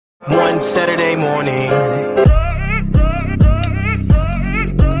one Saturday morning.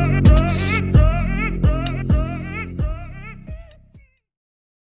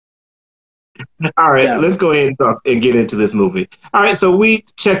 All right, let's go ahead and talk and get into this movie. All right, so we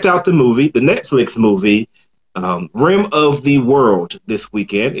checked out the movie, the Netflix movie, Rim of the World this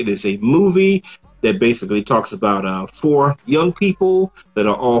weekend. It is a movie that basically talks about four young people that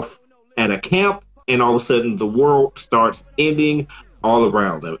are off at a camp, and all of a sudden the world starts ending all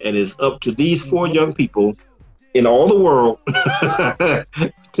around them. And it's up to these four young people in all the world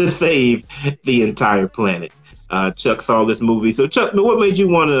to save the entire planet. Chuck saw this movie. So, Chuck, what made you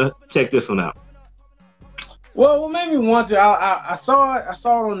want to check this one out? Well, what made me want to? I saw it. I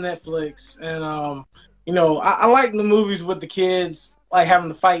saw it on Netflix, and you know, I like the movies with the kids, like having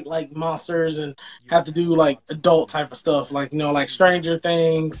to fight like monsters and have to do like adult type of stuff, like, you know, like Stranger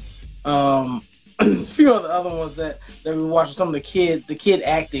Things. A few of the other ones that we watch. Some of the kid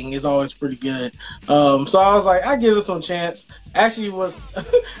acting is always pretty good. So I was like, I give this one a chance. Actually,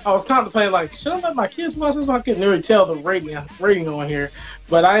 I was contemplating like, should I let my kids watch this? I couldn't really tell the rating on here,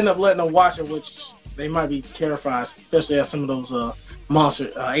 but I ended up letting them watch it, which they might be terrified, especially at some of those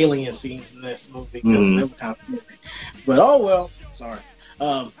monster alien scenes in this movie, because they were kind of scary. But oh well, sorry.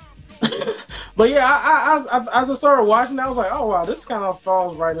 But yeah, I just started watching. I was like, oh wow, this kind of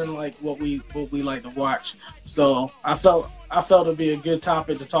falls right in like what we like to watch. So I felt it'd be a good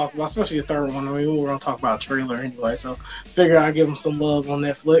topic to talk about, especially the third one. I mean, we were gonna talk about a trailer anyway, so figure I'd give them some love on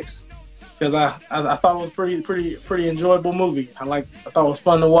Netflix, because I thought it was pretty enjoyable movie. I thought it was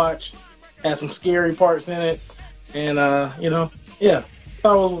fun to watch. Had some scary parts in it, and you know, yeah,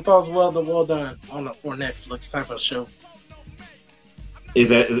 thought it was well done for Netflix type of show. Is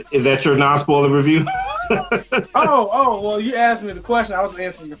that your non-spoiler review? oh, well, you asked me the question. I was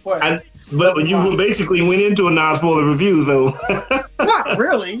answering your question. But you basically went into a non-spoiler review, so not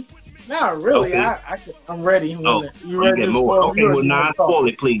really. Okay. I'm ready. You ready to more? Okay, well, non-spoil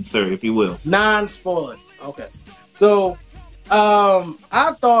it, please, sir, if you will. Non-spoil it. Okay. So,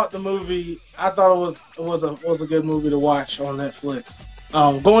 I thought it was a good movie to watch on Netflix.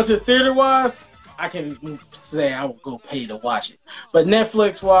 Going to the theater wise, I can say I would go pay to watch it, but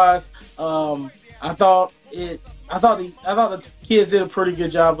Netflix wise, I thought the kids did a pretty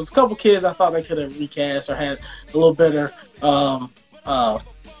good job. There's a couple kids I thought they could have recast or had a little better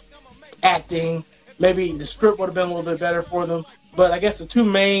acting. Maybe the script would have been a little bit better for them. But I guess the two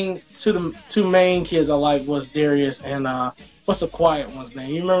main kids I liked was Darius and what's the quiet one's name?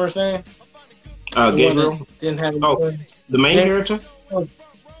 You remember saying? Gabriel. Didn't have any friends. The main character?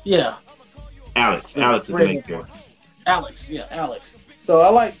 Yeah. Alex. Alex is the main character. Alex. So I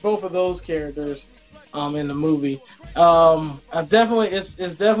like both of those characters in the movie. It's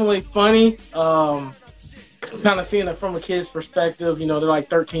definitely funny. Kind of seeing it from a kid's perspective. You know, they're like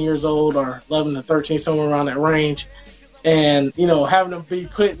 13 years old or 11 to 13, somewhere around that range. And, you know, having them be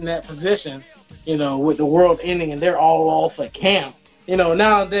put in that position, you know, with the world ending and they're all off at camp. You know,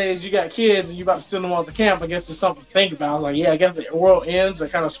 nowadays you got kids and you about to send them off to camp. I guess it's something to think about. Like, yeah, I guess the world ends. They're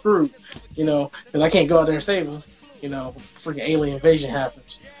kind of screwed, you know, because I can't go out there and save them. You know, freaking alien invasion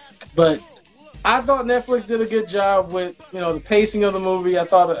happens. But I thought Netflix did a good job with, you know, the pacing of the movie. I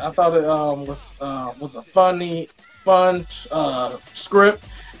thought it was a fun script.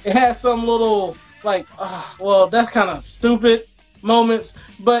 It had some little like, well, that's kind of stupid moments,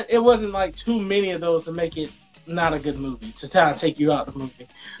 but it wasn't like too many of those to make it not a good movie, to try and take you out of the movie.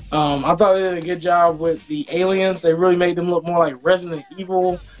 I thought they did a good job with the aliens. They really made them look more like Resident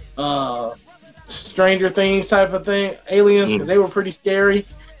Evil, Stranger Things type of thing, aliens, because they were pretty scary.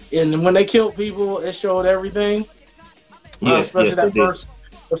 And when they killed people, it showed everything. Especially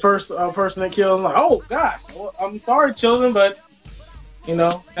the first person that kills. I'm like, oh gosh, well, I'm sorry, children, but you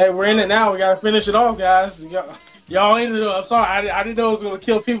know, hey, we're in it now. We gotta finish it off, guys. Y'all ended up. I'm sorry, I didn't know it was gonna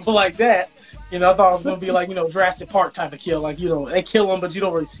kill people like that. You know, I thought it was gonna be like, you know, Jurassic Park type of kill. Like, you know, they kill them, but you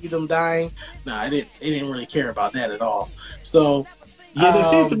don't really see them dying. Nah, it didn't really care about that at all. So. Yeah, there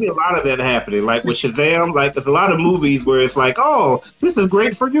seems to be a lot of that happening. Like with Shazam, like there's a lot of movies where it's like, oh, this is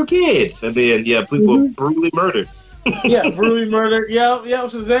great for your kids. And then, yeah, people are brutally murdered. Brutally murdered. Yep.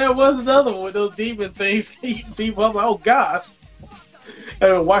 Shazam was another one with those demon things eating people. I was like, oh, gosh.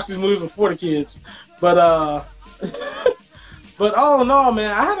 I watched these movies before the kids. But but all in all, man,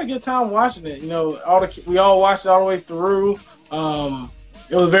 I had a good time watching it. You know, we all watched it all the way through.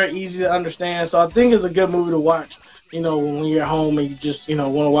 It was very easy to understand. So I think it's a good movie to watch. You know, when you're at home and you just, you know,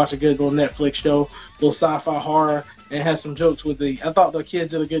 want to watch a good little Netflix show, little sci-fi horror, and it has some jokes with I thought the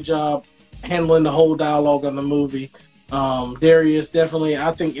kids did a good job handling the whole dialogue on the movie. Darius, definitely,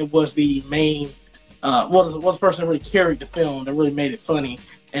 I think it was the main, was the person that really carried the film, that really made it funny.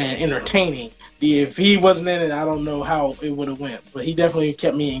 and entertaining. If he wasn't in it, I don't know how it would have went, but he definitely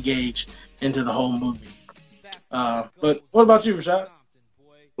kept me engaged into the whole movie. But what about you, Rashad?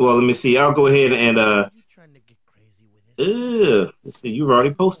 Well, let me see. I'll go ahead and let's see. You've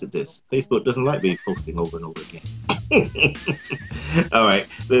already posted this. Facebook doesn't like me posting over and over again. All right,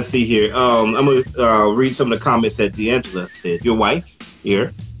 let's see here. I'm gonna read some of the comments that D'Angela said. Your wife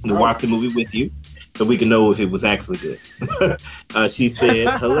here to watch the movie with you, so we can know if it was actually good. She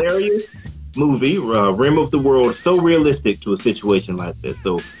said, "Hilarious movie, Rim of the World, so realistic to a situation like this.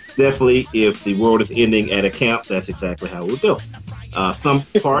 So definitely, if the world is ending at a camp, that's exactly how it would go. Some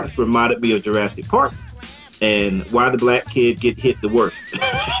parts reminded me of Jurassic Park, and why the black kid get hit the worst.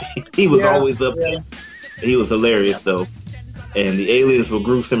 He was always up there. He was hilarious though, and the aliens were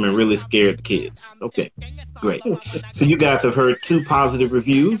gruesome and really scared the kids. Okay, great. So you guys have heard 2 positive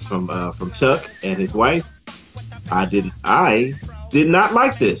reviews from Chuck and his wife. I did not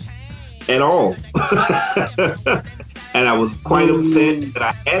like this at all. And I was quite upset that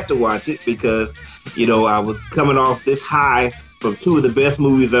I had to watch it because, you know, I was coming off this high from 2 of the best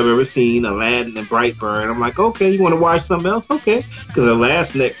movies I've ever seen, Aladdin and Brightburn. I'm like, okay, you want to watch something else? Okay. Because the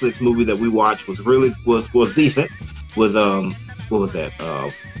last Netflix movie that we watched was decent. Was what was that?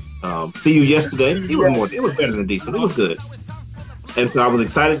 See You Yesterday. It was better than decent. It was good. And so I was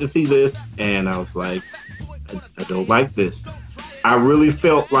excited to see this, and I was like, I don't like this. I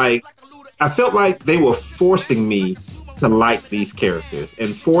felt like they were forcing me to like these characters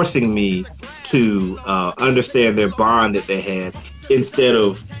and forcing me to understand their bond that they had instead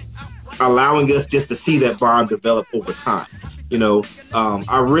of allowing us just to see that bond develop over time. You know,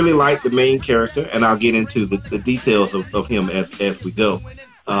 I really like the main character, and I'll get into the details of him as we go.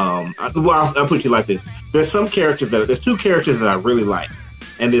 I'll put you like this. There's 2 characters that I really like,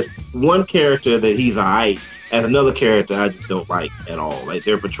 and there's one character that he's alright, and another character I just don't like at all. Like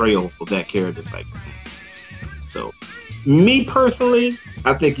their portrayal of that character is like, so. Me personally,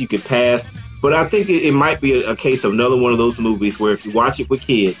 I think you could pass, but I think it might be a case of another one of those movies where if you watch it with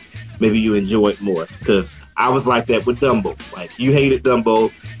kids, maybe you enjoy it more. Because I was like that with Dumbo. Like, you hated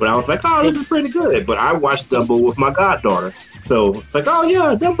Dumbo, but I was like, oh, this is pretty good. But I watched Dumbo with my goddaughter. So it's like, oh,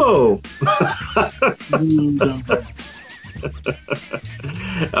 yeah, Dumbo.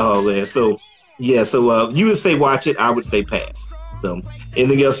 Oh, man. So, yeah, so you would say watch it. I would say pass. So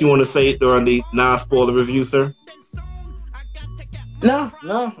anything else you want to say during the non-spoiler review, sir? No.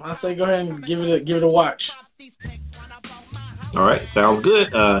 I say go ahead and give it a watch. All right, sounds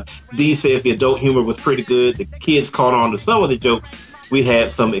good. D said if the adult humor was pretty good, the kids caught on to some of the jokes. We had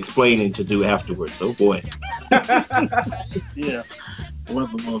some explaining to do afterwards. Oh boy. Yeah, there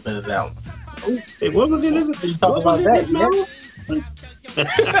was a little bit of that one. So, hey, what was in this? What was in this? Yeah.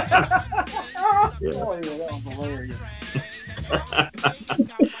 Oh, yeah, that was hilarious.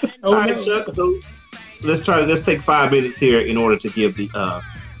 All right, Chuck. So let's take 5 minutes here in order to give the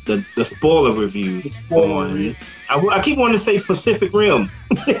spoiler review on. I keep wanting to say Pacific Rim.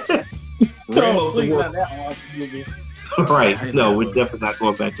 Rim of the World. Right? No, we're definitely not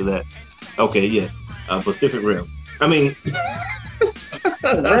going back to that. Okay, yes, Pacific Rim. I mean,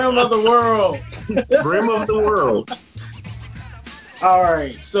 Rim of the World. Rim of the World. All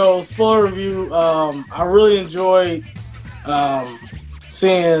right, so spoiler review. I really enjoyed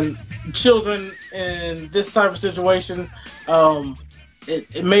seeing children in this type of situation.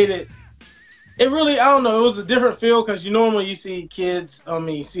 It made it really, I don't know, it was a different feel because normally you see kids,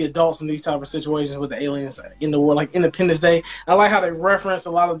 you see adults in these type of situations with the aliens in the world, like Independence Day. I like how they reference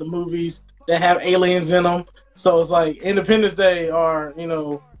a lot of the movies that have aliens in them. So it's like Independence Day or,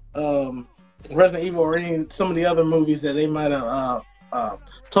 Resident Evil or some of the other movies that they might have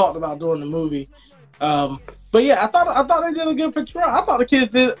talked about during the movie. But yeah, I thought they did a good portrayal. I thought the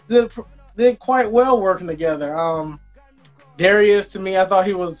kids did quite well working together. Darius, to me, I thought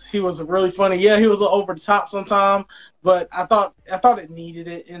he was really funny. Yeah, he was a little over the top sometimes, but I thought it needed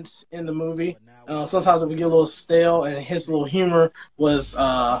it in the movie. Sometimes it would get a little stale, and his little humor was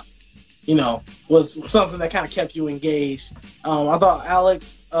something that kind of kept you engaged. I thought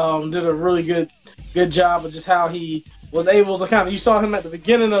Alex did a really good job of just how he was able to you saw him at the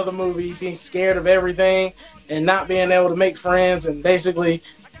beginning of the movie being scared of everything and not being able to make friends, and basically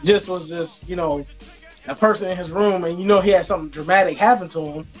was a person in his room, and he had something dramatic happen to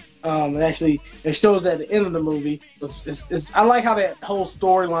him. Actually, it shows at the end of the movie. I like how that whole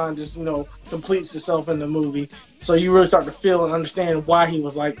storyline just completes itself in the movie, so you really start to feel and understand why he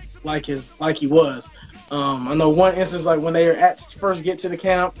was like he was. I know one instance, like when they first get to the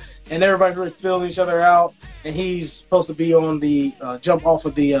camp and everybody's really feeling each other out, and he's supposed to be on the jump off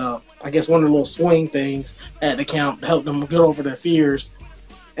of the I guess one of the little swing things at the camp to help them get over their fears.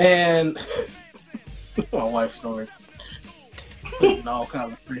 And my wife's over putting all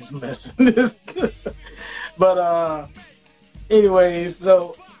kinds of crazy mess in this. But anyways,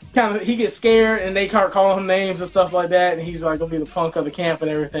 so kind of he gets scared and they start calling him names and stuff like that, and he's like gonna be the punk of the camp and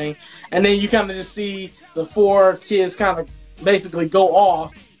everything. And then you kind of just see the 4 kids kind of basically go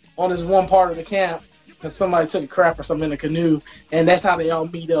off on this one part of the camp because somebody took a crap or something in a canoe, and that's how they all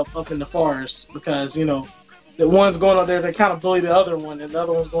meet up in the forest, because you know the one's going up there to kind of bully the other one, and the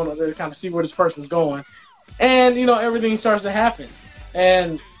other one's going up there to kind of see where this person's going, and you know everything starts to happen.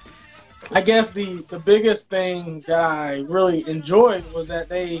 And I guess the biggest thing that I really enjoyed was that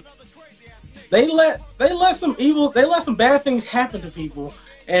they let some bad things happen to people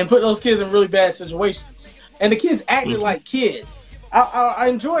and put those kids in really bad situations, and the kids acted like kids. I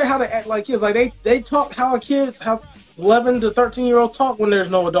enjoy how they act like kids. Like they talk how 11 to 13-year-olds talk when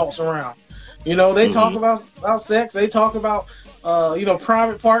there's no adults around. You know, they talk about sex. They talk about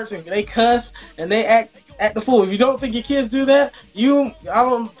private parts, and they cuss and they act the fool. If you don't think your kids do that, I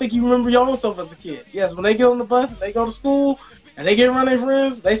don't think you remember your own self as a kid. Yes, when they get on the bus, they go to school, and they get around their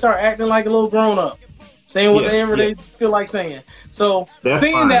friends, they start acting like a little grown up, saying whatever they feel like saying. So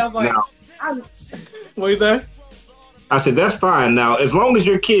seeing that, I was like, what you say? I said, that's fine. Now, as long as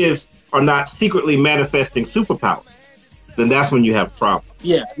your kids are not secretly manifesting superpowers, then that's when you have a problem.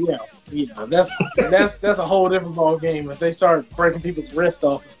 Yeah. That's a whole different ball game. If they start breaking people's wrists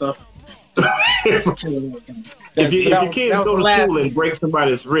off and stuff. If your kids go to school and break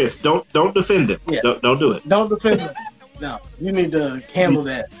somebody's wrist, don't defend them. Yeah. Don't do it. Don't defend them. No, you need to handle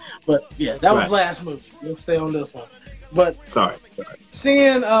that. But yeah, that was last movie. Let's stay on this one. But sorry.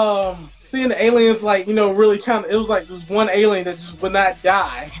 Seeing the aliens, like, you know, really kind of, it was like this one alien that just would not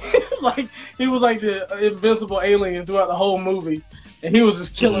die. He was like the invincible alien throughout the whole movie, and he was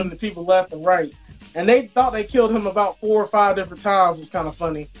just killing the people left and right. And they thought they killed him about 4 or 5 different times. It's kind of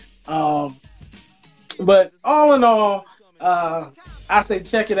funny. But all in all, I say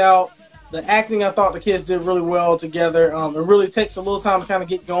check it out. The acting, I thought the kids did really well together. It really takes a little time to kind of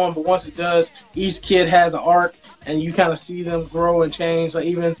get going, but once it does, each kid has an arc, and you kind of see them grow and change. Like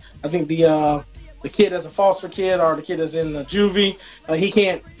even, I think the kid that's a foster kid, or the kid that's in the juvie, he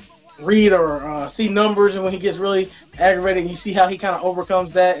can't read or see numbers, and when he gets really aggravated, you see how he kind of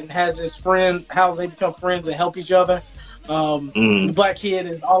overcomes that and has his friend, how they become friends and help each other. The black kid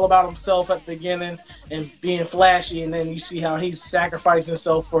is all about himself at the beginning and being flashy, and then you see how he's sacrificing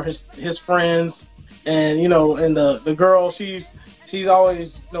himself for his friends. And you know, and the girl, she's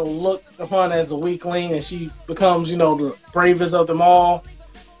always, you know, looked upon as a weakling, and she becomes, you know, the bravest of them all,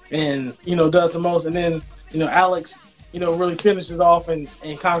 and you know, does the most. And then, you know, Alex, you know, really finishes off and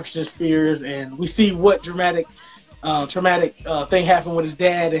conquers his fears, and we see what traumatic thing happened with his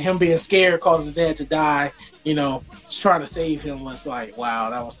dad, and him being scared caused his dad to die. You know, just trying to save him was like, wow,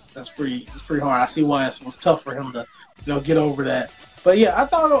 that's pretty hard. I see why it was tough for him to, you know, get over that. But yeah, I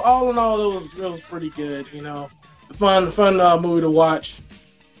thought all in all it was pretty good. You know, a fun movie to watch,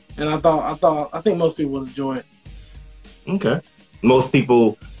 and I think most people would enjoy it. Okay, most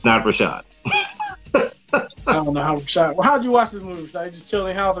people, not Rashad. I don't know how Rashad. Well, how'd you watch this movie? Rashad? You just chilling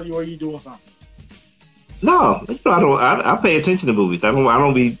in the house, or were you doing something? No, I don't. I pay attention to movies. I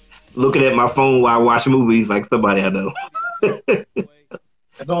don't be looking at my phone while I watch movies like somebody I know.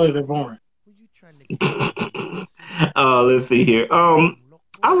 That's only they're boring. Let's see here.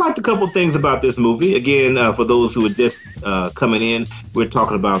 I liked a couple things about this movie. Again, for those who are just coming in, we're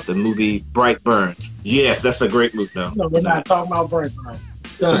talking about the movie Brightburn. Yes, that's a great movie. No, we're not talking about Brightburn.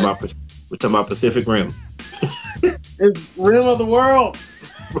 We're talking about Pacific Rim. It's Rim of the World.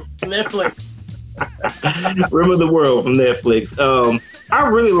 Netflix. Rim of the World from Netflix. I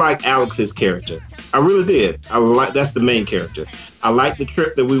really like Alex's character. I really did. That's the main character. I like the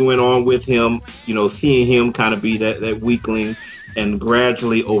trip that we went on with him, you know, seeing him kind of be that weakling, and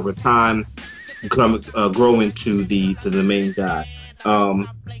gradually over time grow into the main guy.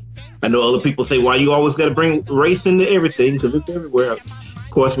 I know other people say, why you always got to bring race into everything, because it's everywhere.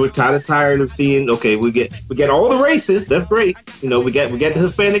 Of course, we're kind of tired of seeing, okay, we get all the races. That's great. You know, we got the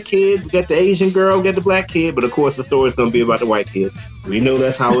Hispanic kid, we got the Asian girl, we got the black kid, but of course the story's going to be about the white kid. We know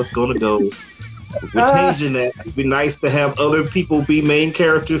that's how it's going to go. We're changing that. It'd be nice to have other people be main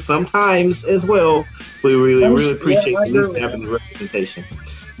characters sometimes as well. We really appreciate having the representation.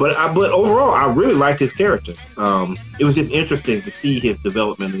 But overall, I really liked his character. It was just interesting to see his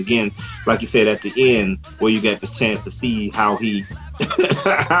development. And again, like you said at the end, where you got this chance to see how he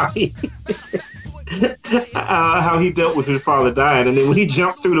how he dealt with his father dying, and then when he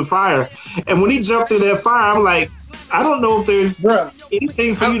jumped through the fire, and when he jumped through that fire, I'm like, I don't know if there's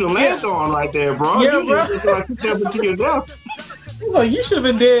anything for you to land on right there, bro. Yeah, you just look like you jumped into your death. was like, you should have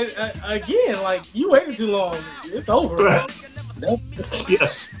been dead again. Like, you waited too long. It's over. Right.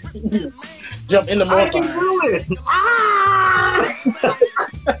 Yes. Jump in the more. I can do it.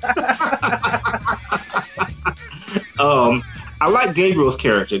 I like Gabriel's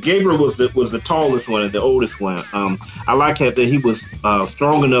character. Gabriel was the tallest one and the oldest one. I like that he was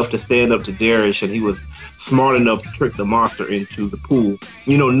strong enough to stand up to Darius, and he was smart enough to trick the monster into the pool.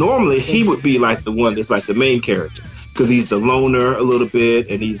 You know, normally he would be like the one that's like the main character because he's the loner a little bit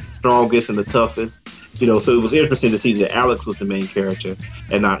and he's the strongest and the toughest. You know, so it was interesting to see that Alex was the main character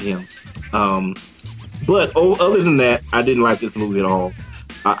and not him. But other than that, I didn't like this movie at all.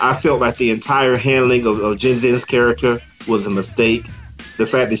 I felt like the entire handling of Jinzin's character was a mistake. The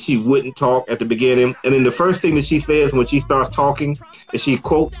fact that she wouldn't talk at the beginning, and then the first thing that she says when she starts talking is she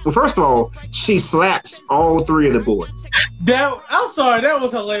quote. Well, first of all, she slaps all three of the boys. I'm sorry, that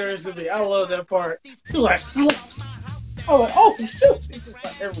was hilarious to me. I love that part. She was like, oh, like, oh shoot! She just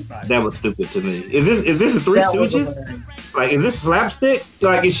slapped everybody. That was stupid to me. Is this the Three Stooges? Like, is this slapstick?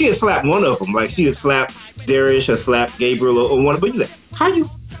 Like, if she had slapped one of them, like she had slapped Darius or slapped Gabriel or one, but you say, how you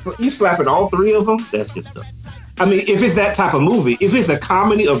slapping all three of them? That's just stuff. I mean, if it's that type of movie, if it's a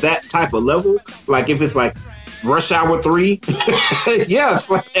comedy of that type of level, like if it's like Rush Hour 3, yeah,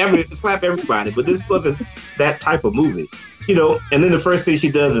 slap everybody. But this wasn't that type of movie, you know. And then the first thing she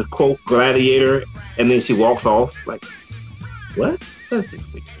does is quote Gladiator, and then she walks off. Like, what? That's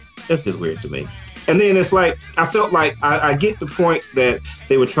just weird. That's just weird to me. And then it's like, I felt like I get the point that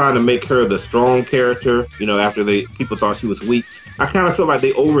they were trying to make her the strong character, you know, after people thought she was weak. I kind of felt like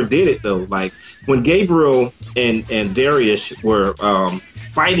they overdid it though. Like when Gabriel and Darius were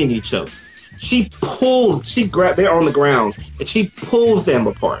fighting each other, they're on the ground and she pulls them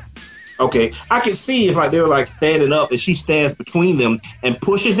apart. Okay. I could see if like they were like standing up and she stands between them and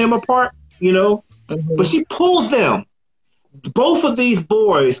pushes them apart, you know, but she pulls them. Both of these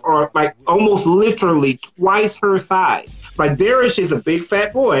boys are like almost literally twice her size. Like Darius is a big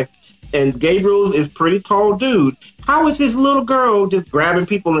fat boy and Gabriel's is pretty tall dude. How is this little girl just grabbing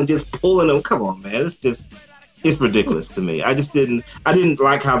people and just pulling them? Come on, man. It's ridiculous to me. I didn't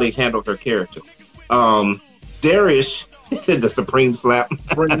like how they handled her character. Darius said the supreme slap.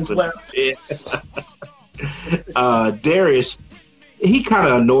 Darius, he kind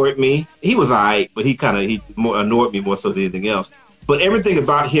of annoyed me. He was all right, but he annoyed me more so than anything else. But everything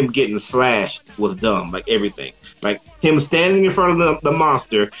about him getting slashed was dumb. Like everything. Like him standing in front of the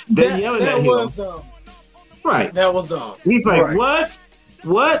monster, then yelling at him. That was dumb. Right. That was dumb. He's like, right.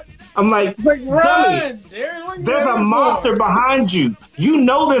 What? I'm like, run! There's a monster behind you. You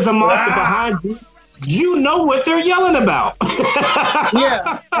know there's a monster behind you. You know what they're yelling about.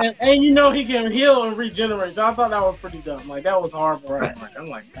 Yeah, and you know he can heal and regenerate. So I thought that was pretty dumb. Like that was horrible. Right? I'm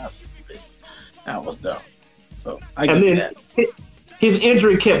like, that's stupid. That was dumb. So I get that. His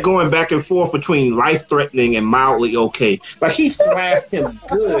injury kept going back and forth between life-threatening and mildly okay. Like he slashed him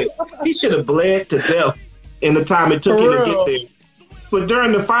good. He should have bled to death in the time it took him to get there. But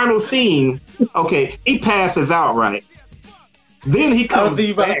during the final scene, okay, he passes out, right? Then he comes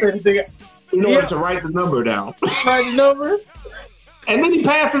back in order to write the number down. Write the number. And then he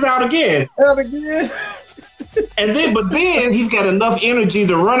passes out again. And then he's got enough energy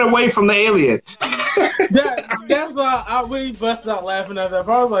to run away from the alien. That's why I really busted out laughing at that.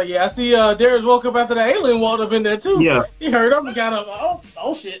 I was like, yeah, I see Darius woke up after the alien walked up in there too. Yeah. He heard him and got up.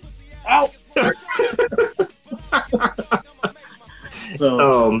 Oh shit. Out.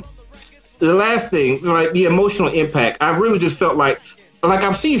 So the last thing, like the emotional impact, I really just felt like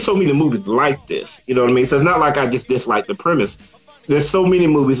I've seen so many movies like this, you know what I mean? So it's not like I just dislike the premise. There's so many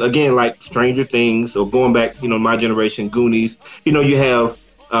movies, again, like Stranger Things or going back, you know, my generation, Goonies. You know, you have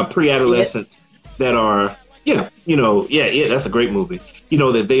pre-adolescents that are, that's a great movie. You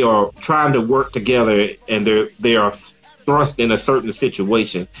know, that they are trying to work together and they are thrust in a certain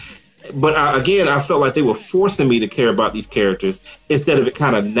situation. But I felt like they were forcing me to care about these characters instead of it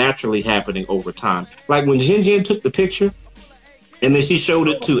kind of naturally happening over time. Like when Jinjin took the picture and then she showed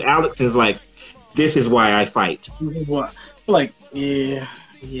it to Alex and was like, this is why I fight. Like, y'all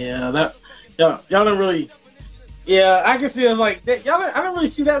didn't really, I can see it like that. I didn't really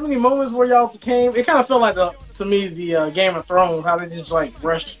see that many moments where y'all became, it kind of felt like to me, the Game of Thrones, how they just like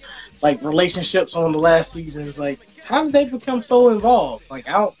rushed like relationships on the last seasons. Like, how did they become so involved? Like,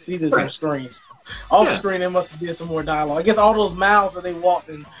 I don't see this on screens. Off screen, there must have been some more dialogue. I guess all those miles that they walked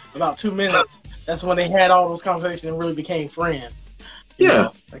in about 2 minutes, that's when they had all those conversations and really became friends. You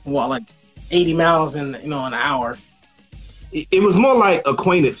know? Like 80 miles in an hour. It was more like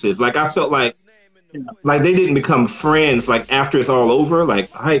acquaintances. Like I felt like Like they didn't become friends. Like after it's all over, like,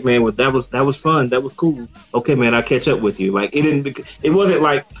 all right, man, well, that was fun. That was cool. Okay, man, I'll catch up with you. Like it didn't. It wasn't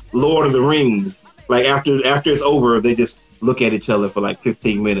like Lord of the Rings. Like after it's over, they just look at each other for like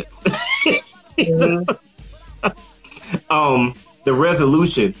 15 minutes. Mm-hmm. The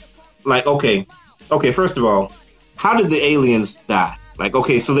resolution, like, okay. First of all, how did the aliens die? Like,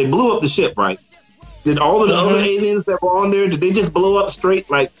 okay, so they blew up the ship, right? Did all of the other aliens that were on there, did they just blow up straight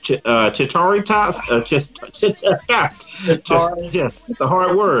like Chitauri tops? It's a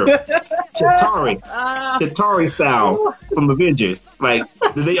hard word. Chitauri style from Avengers. Like,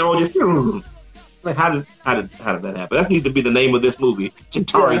 did they all just... Like, how did that happen? That needs to be the name of this movie.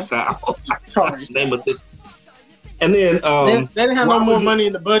 Chitauri style. Name of this. And then... they didn't have no more money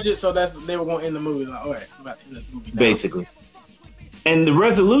in the budget, so they were going to end the movie. Like, all right, I'm about to end the movie now. Basically. And the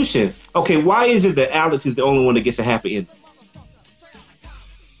resolution, okay, why is it that Alex is the only one that gets a happy ending?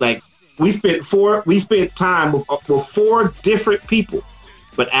 Like, we spent time with 4 different people,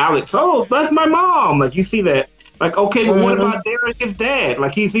 but Alex, oh, that's my mom. Like, you see that? Like, okay, but what about Derek's dad?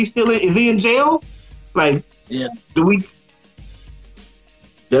 Like, is he in jail? Like, yeah.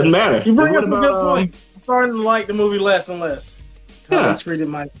 Doesn't matter. You bring up a good point. I'm starting to like the movie less and less. How they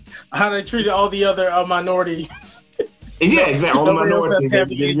treated all the other minorities. Yeah, exactly. All the minorities, it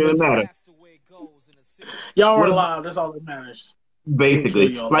didn't really matter. Y'all are alive. That's all that matters.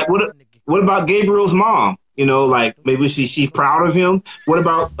 Basically, like what about Gabriel's mom? You know, like maybe she's proud of him. What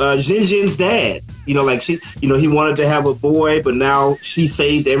about Jinjin's dad? You know, like he wanted to have a boy, but now she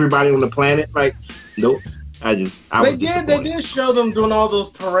saved everybody on the planet. Like, nope. They did show them doing all those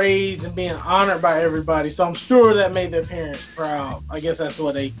parades and being honored by everybody. So I'm sure that made their parents proud. I guess that's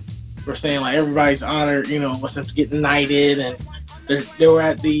what they were saying. Like everybody's honored, was them getting knighted, and they were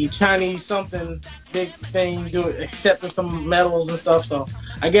at the Chinese something big thing, accepting some medals and stuff. So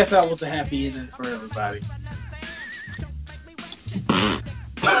I guess that was the happy ending for everybody.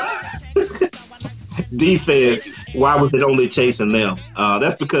 D says, "Why was it only chasing them?"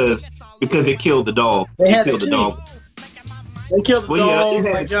 That's because it killed the dog. They killed the dog. They killed the dog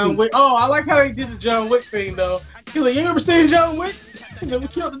like John Wick. Oh, I like how they did the John Wick thing though. He's like, "You ever seen John Wick?" He said, "We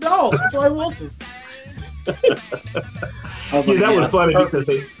killed the dog." That's Troy Wilson. That was funny because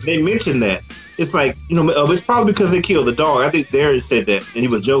they mentioned that. It's like, it's probably because they killed the dog. I think Darius said that, and he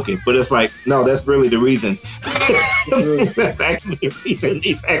was joking. But it's like, no, that's really the reason. That's actually the reason.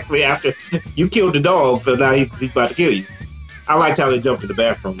 He's actually after you killed the dog, so now he's about to kill you. I liked how they jumped in the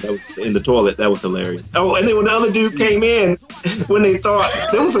bathroom. That was in the toilet. That was hilarious. Oh, and then when the other dude came in, when they thought,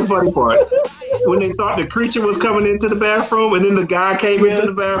 there was a funny part. When they thought the creature was coming into the bathroom, and then the guy came into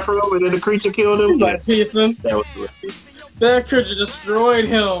the bathroom, and then the creature killed him. That was hilarious. That creature destroyed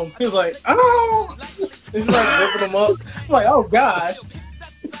him. He was like, oh! He's like ripping him up. I'm like, oh gosh.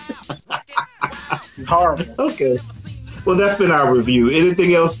 It's horrible. Okay. Well, that's been our review.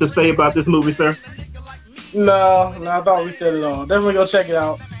 Anything else to say about this movie, sir? No, I thought we said it all. Definitely go check it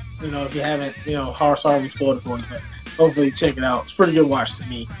out. If you haven't, sorry we spoiled it for you, but hopefully check it out. It's a pretty good watch to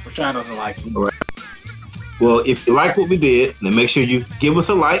me. Rashad doesn't like it. All right. Well, if you like what we did, then make sure you give us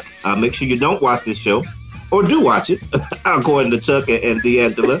a like. Make sure you don't watch this show, or do watch it, according to Chuck and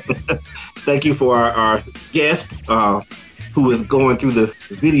D'Angela. Thank you for our guest, who is going through the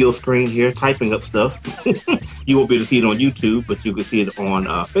video screen here, typing up stuff. You won't be able to see it on YouTube, but you can see it on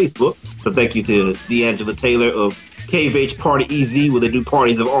Facebook. So thank you to D'Angela Taylor of KVH Party EZ, where they do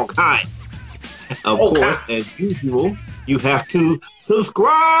parties of all kinds. Of course, as usual, you have to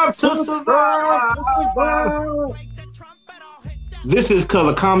subscribe. This is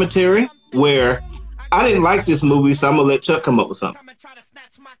Color Commentary, where I didn't like this movie, so I'm going to let Chuck come up with something.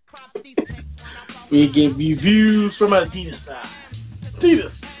 We give you views from Adidas side.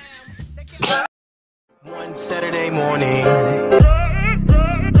 Adidas. One Saturday morning,